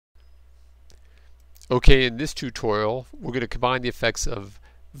Okay, in this tutorial, we're going to combine the effects of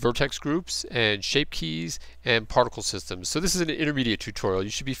vertex groups and shape keys and particle systems. So this is an intermediate tutorial. You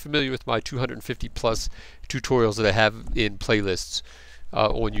should be familiar with my 250 plus tutorials that I have in playlists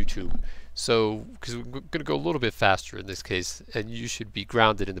on YouTube. So, because we're going to go a little bit faster in this case, and you should be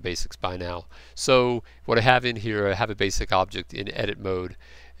grounded in the basics by now. So what I have in here, I have a basic object in edit mode,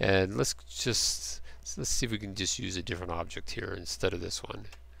 and let's see if we can just use a different object here instead of this one.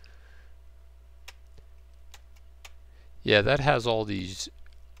 Yeah, that has all these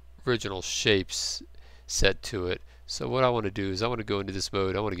original shapes set to it. So what I want to do is I want to go into this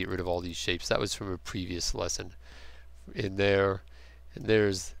mode. I want to get rid of all these shapes. That was from a previous lesson in there. And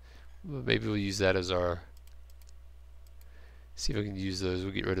there's, maybe we'll use that as our, see if I can use those.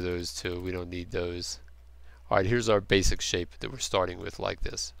 We'll get rid of those too. We don't need those. Alright, here's our basic shape that we're starting with like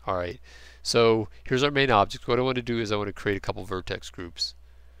this. Alright, so here's our main object. What I want to do is I want to create a couple vertex groups.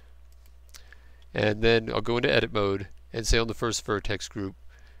 And then I'll go into edit mode and say on the first vertex group,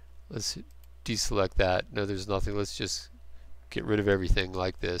 let's deselect that. No, there's nothing. Let's just get rid of everything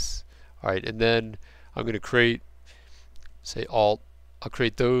like this. Alright, and then I'm going to create, say Alt, I'll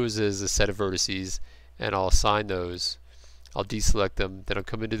create those as a set of vertices and I'll assign those. I'll deselect them, then I'll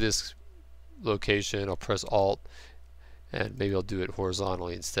come into this location, I'll press Alt, and maybe I'll do it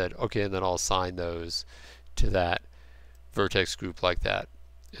horizontally instead. Okay, and then I'll assign those to that vertex group like that.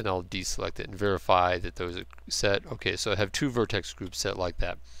 And I'll deselect it and verify that those are set. Okay, so I have two vertex groups set like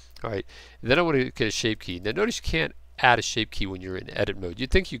that. Alright, then I want to get a shape key. Now notice you can't add a shape key when you're in edit mode. You'd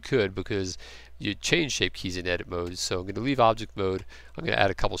think you could because you change shape keys in edit mode. So I'm going to leave object mode. I'm going to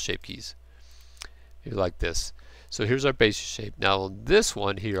add a couple shape keys. Maybe like this. So here's our base shape. Now on this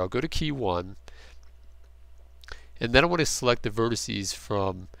one here, I'll go to key 1. And then I want to select the vertices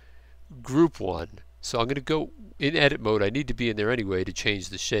from group 1. So I'm going to go in edit mode. I need to be in there anyway to change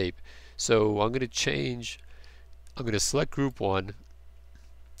the shape. So I'm going to select group 1,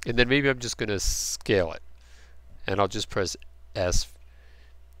 and then maybe I'm just going to scale it. And I'll just press S.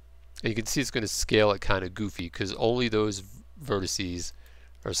 And you can see it's going to scale it kind of goofy because only those vertices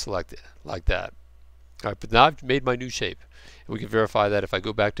are selected like that. Alright, but now I've made my new shape. And we can verify that if I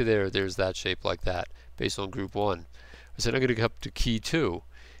go back to there's that shape like that based on group 1. So then I'm going to go up to key 2.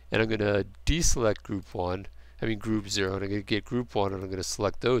 And I'm going to deselect group 0, and I'm going to get group 1 and I'm going to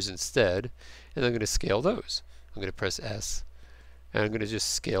select those instead, and I'm going to scale those. I'm going to press S, and I'm going to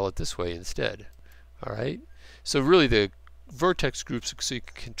just scale it this way instead. Alright, so really the vertex groups, so you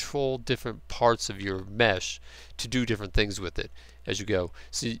can control different parts of your mesh to do different things with it as you go.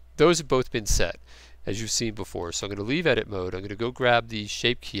 So those have both been set as you've seen before. So I'm going to leave edit mode. I'm going to go grab the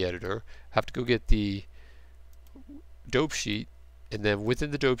shape key editor, have to go get the dope sheet, and then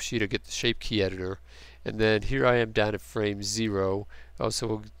within the dope sheet I get the shape key editor, and then here I am down at frame 0.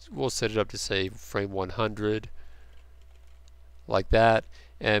 So we'll set it up to say frame 100 like that,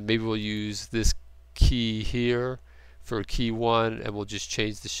 and maybe we'll use this key here for key 1 and we'll just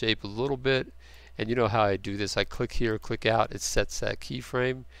change the shape a little bit. And you know how I do this, I click here, click out, it sets that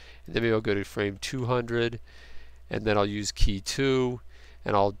keyframe, and then maybe I'll go to frame 200 and then I'll use key 2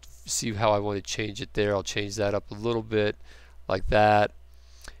 and I'll see how I want to change it there. I'll change that up a little bit like that,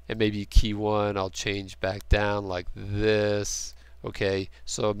 and maybe key 1 I'll change back down like this. Okay,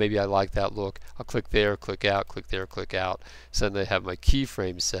 so maybe I like that look. I'll click there, click out, click there, click out. So then I have my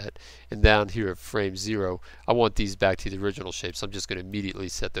keyframe set, and down here at frame 0 I want these back to the original shape, so I'm just going to immediately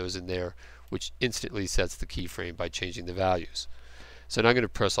set those in there, which instantly sets the keyframe by changing the values. So now I'm going to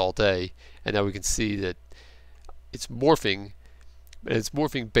press Alt A, and now we can see that it's morphing, and it's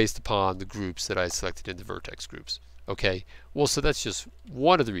morphing based upon the groups that I selected in the vertex groups. Okay, well, so that's just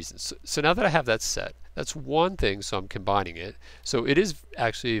one of the reasons. So now that I have that set, that's one thing, so I'm combining it. So it is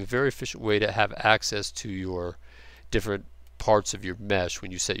actually a very efficient way to have access to your different parts of your mesh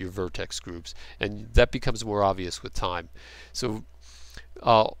when you set your vertex groups, and that becomes more obvious with time. So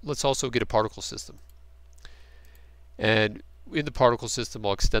let's also get a particle system. And in the particle system,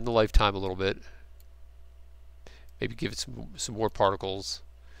 I'll extend the lifetime a little bit. Maybe give it some more particles.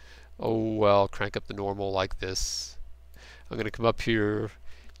 Oh well, crank up the normal like this. I'm going to come up here,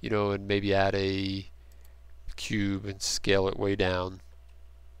 and maybe add a cube and scale it way down,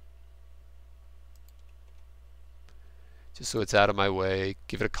 just so it's out of my way.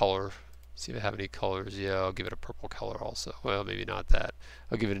 Give it a color. See if I have any colors. Yeah, I'll give it a purple color also. Well, maybe not that.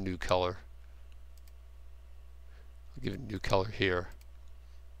 I'll give it a new color. I'll give it a new color here.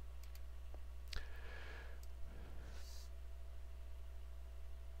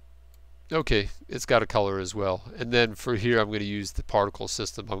 Okay, it's got a color as well. And then for here I'm going to use the particle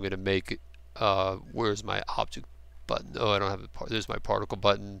system. I'm going to make where's my object button? Oh, I don't have it. There's my particle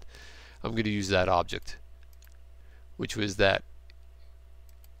button. I'm going to use that object, which was that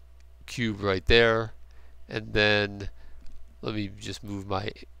cube right there. And then let me just move my,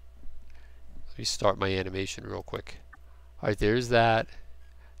 let me start my animation real quick. Alright, there's that.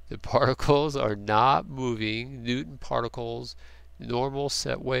 The particles are not moving. Newton particles, normal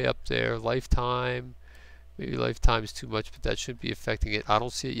set way up there, lifetime. Maybe lifetime's too much, but that shouldn't be affecting it. I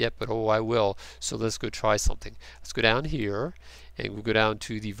don't see it yet, but oh, I will. So let's go try something. Let's go down here, and we'll go down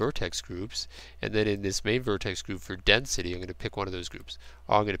to the vertex groups, and then in this main vertex group for density, I'm going to pick one of those groups.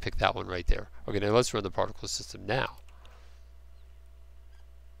 Oh, I'm going to pick that one right there. Okay, now let's run the particle system now.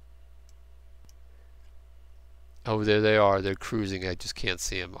 Oh, there they are. They're cruising. I just can't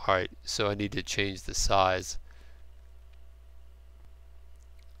see them. All right, so I need to change the size.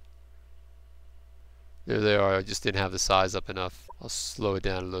 There they are. I just didn't have the size up enough. I'll slow it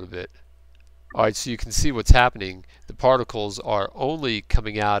down a little bit. Alright, so you can see what's happening. The particles are only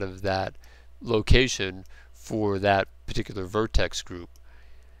coming out of that location for that particular vertex group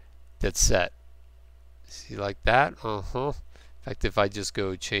that's set. See, like that? In fact, if I just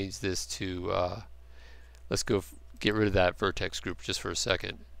go change this to, let's go get rid of that vertex group just for a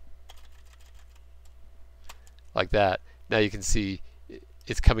second. Like that. Now you can see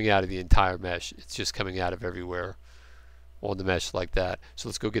it's coming out of the entire mesh. It's just coming out of everywhere on the mesh like that. So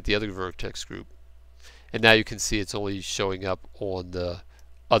let's go get the other vertex group. And now you can see it's only showing up on the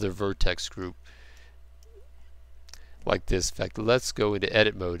other vertex group like this. In fact, let's go into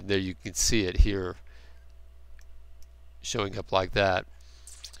edit mode, and there you can see it here showing up like that.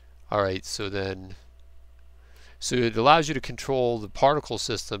 Alright, so it allows you to control the particle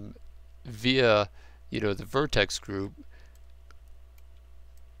system via, the vertex group,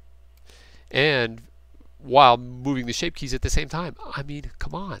 and while moving the shape keys at the same time. I mean,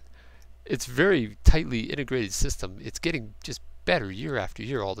 come on. It's a very tightly integrated system. It's getting just better year after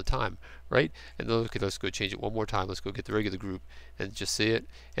year all the time, right? And look, let's go change it one more time. Let's go get the regular group and just see it.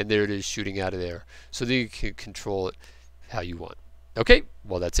 And there it is shooting out of there. So then you can control it how you want. Okay,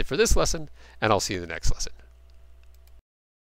 well that's it for this lesson, and I'll see you in the next lesson.